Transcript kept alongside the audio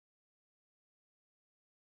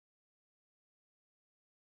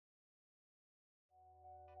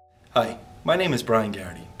Hi, my name is Brian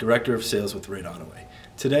Garrity, Director of Sales with RadonAway.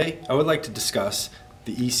 Today, I would like to discuss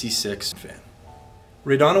the EC6 fan.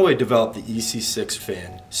 RadonAway developed the EC6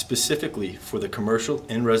 fan specifically for the commercial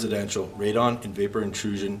and residential radon and vapor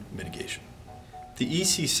intrusion mitigation. The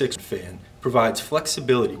EC6 fan provides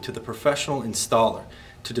flexibility to the professional installer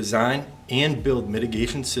to design and build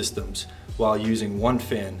mitigation systems while using one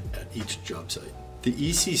fan at each job site. The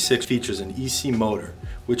EC6 features an EC motor,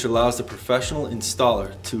 which allows the professional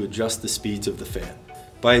installer to adjust the speeds of the fan.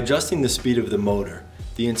 By adjusting the speed of the motor,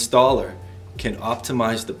 the installer can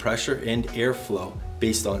optimize the pressure and airflow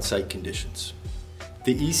based on site conditions.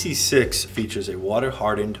 The EC6 features a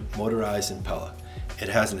water-hardened motorized impeller. It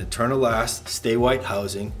has an eternal last stay white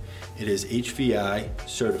housing. It is HVI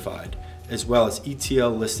certified, as well as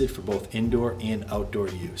ETL listed for both indoor and outdoor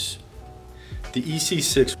use. The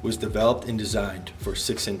EC6 was developed and designed for a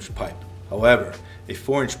 6-inch pipe. However, a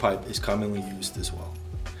 4-inch pipe is commonly used as well.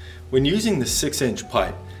 When using the 6-inch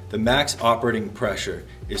pipe, the max operating pressure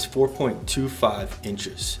is 4.25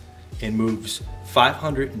 inches and moves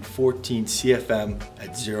 514 CFM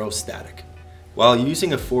at zero static. While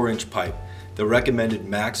using a 4-inch pipe, the recommended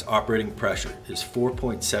max operating pressure is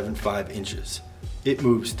 4.75 inches. It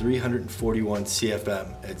moves 341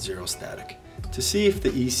 CFM at zero static. To see if the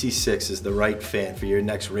EC6 is the right fan for your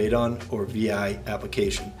next Radon or VI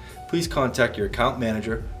application, please contact your account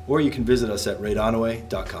manager or you can visit us at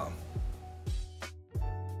RadonAway.com.